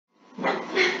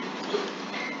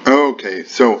Okay,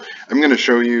 so I'm going to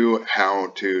show you how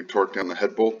to torque down the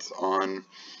head bolts on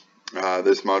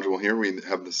this module here. We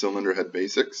have the cylinder head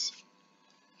basics.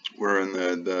 We're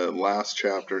in the last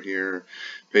chapter here,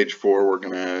 page 4. We're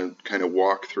going to kind of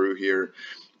walk through here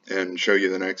and show you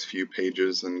the next few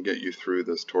pages and get you through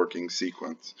this torquing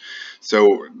sequence.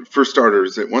 So for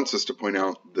starters, it wants us to point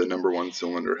out the number 1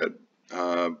 cylinder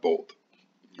head bolt,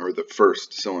 or the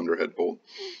first cylinder head bolt.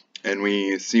 And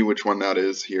we see which one that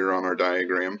is here on our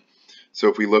diagram. So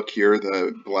if we look here,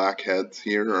 the black heads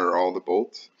here are all the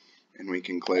bolts, and we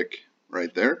can click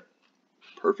right there.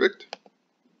 Perfect.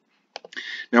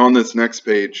 Now on this next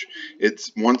page, it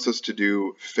wants us to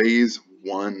do phase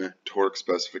 1 torque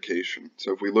specification.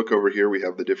 So if we look over here, we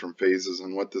have the different phases,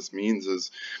 and what this means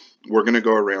is we're going to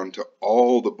go around to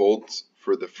all the bolts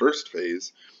for the first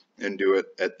phase and do it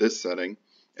at this setting.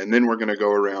 And then we're going to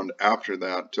go around after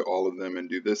that to all of them and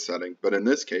do this setting. But in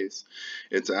this case,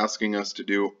 it's asking us to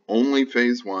do only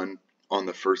phase 1 on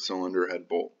the first cylinder head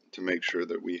bolt to make sure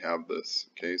that we have this.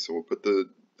 Okay, so we'll put the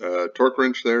torque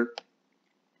wrench there.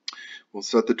 We'll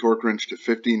set the torque wrench to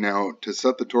 50. Now, to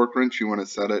set the torque wrench, you want to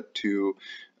set it to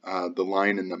the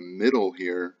line in the middle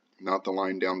here, not the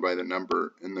line down by the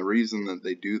number. And the reason that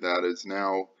they do that is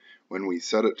now when we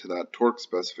set it to that torque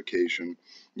specification,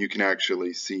 you can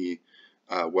actually see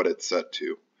what it's set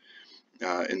to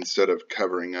instead of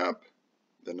covering up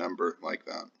the number like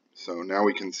that. So now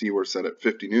we can see we're set at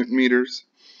 50 Newton meters,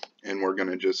 and we're going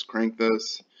to just crank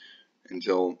this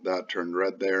until that turned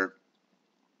red there,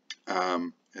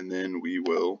 and then we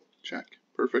will check.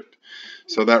 Perfect.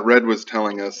 So that red was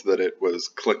telling us that it was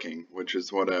clicking, which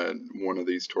is what one of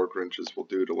these torque wrenches will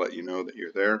do to let you know that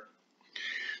you're there.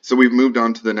 So we've moved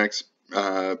on to the next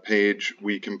page.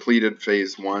 We completed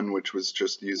phase 1, which was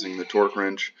just using the torque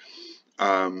wrench,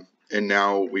 and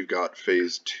now we've got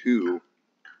phase 2,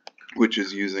 which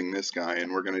is using this guy,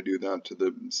 and we're going to do that to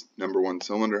the number 1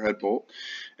 cylinder head bolt,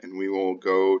 and we will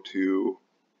go to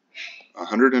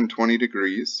 120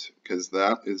 degrees because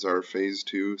that is our phase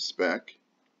 2 spec.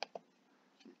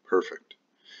 Perfect.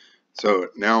 So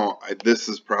now this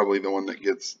is probably the one that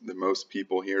gets the most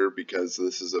people here because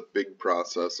this is a big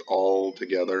process all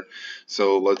together.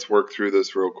 So let's work through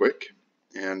this real quick.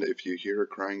 And if you hear a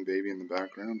crying baby in the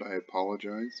background, I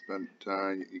apologize, but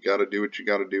you got to do what you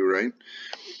got to do, right?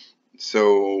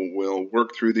 So we'll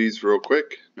work through these real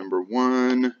quick. Number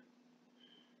 1,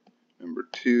 number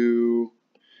 2,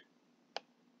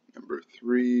 number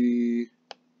 3,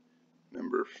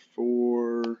 number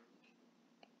 4,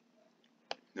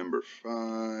 number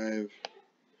 5,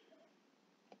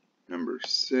 number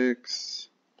 6,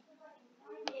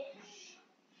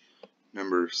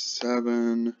 number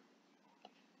 7,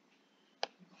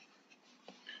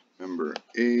 number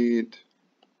 8,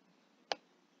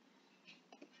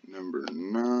 number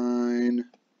 9,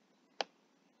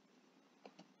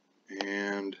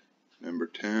 and number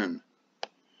 10.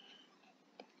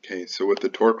 Okay, so with the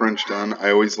torque wrench done, I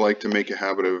always like to make a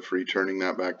habit of returning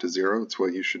that back to 0. It's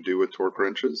what you should do with torque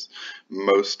wrenches.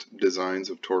 Most designs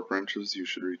of torque wrenches, you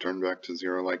should return back to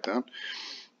 0 like that.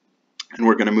 And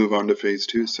we're going to move on to phase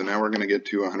 2. So now we're going to get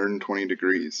to 120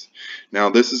 degrees. Now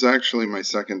this is actually my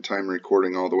second time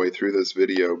recording all the way through this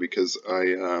video because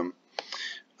I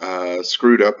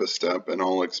screwed up a step, and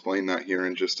I'll explain that here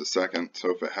in just a second.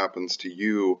 So if it happens to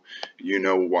you, you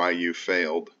know why you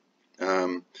failed.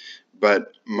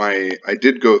 But I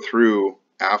did go through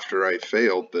after I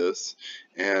failed this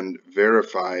and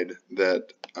verified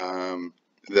that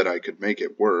that I could make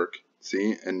it work.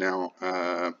 See, and now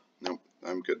nope,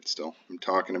 I'm good still. I'm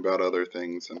talking about other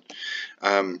things, and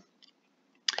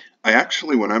I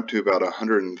actually went up to about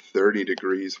 130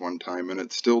 degrees one time, and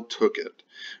it still took it.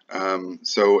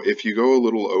 So if you go a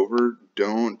little over,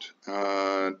 don't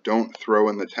throw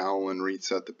in the towel and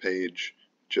reset the page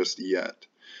just yet.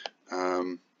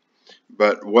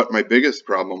 But what my biggest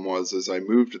problem was is I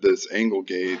moved this angle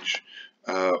gauge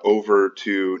over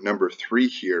to number 3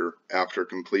 here after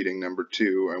completing number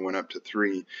 2. I went up to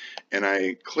 3 and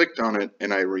I clicked on it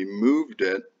and I removed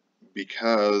it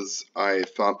because I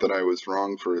thought that I was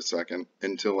wrong for a second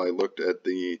until I looked at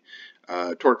the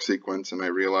torque sequence and I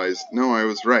realized, no, I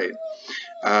was right.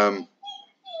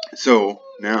 So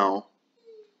now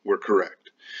we're correct.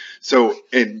 So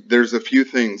there's a few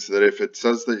things that if it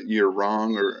says that you're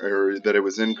wrong or that it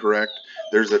was incorrect,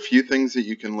 there's a few things that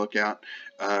you can look at.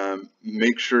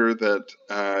 Make sure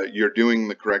that you're doing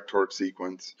the correct torque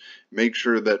sequence. Make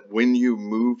sure that when you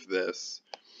move this,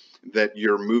 that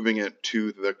you're moving it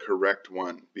to the correct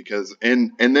one, because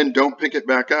and then don't pick it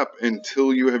back up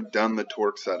until you have done the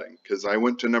torque setting, because I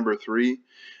went to number 3,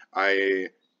 I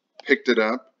picked it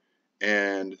up,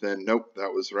 and then nope,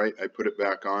 that was right. I put it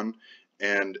back on,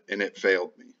 and it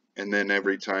failed me. And then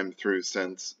every time through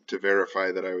since to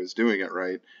verify that I was doing it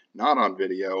right, not on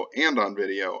video and on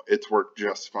video, it's worked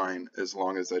just fine as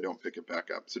long as I don't pick it back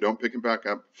up. So don't pick it back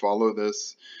up. Follow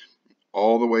this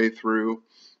all the way through,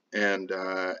 and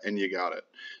you got it.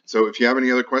 So if you have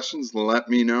any other questions, let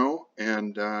me know,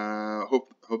 and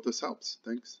hope this helps.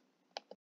 Thanks.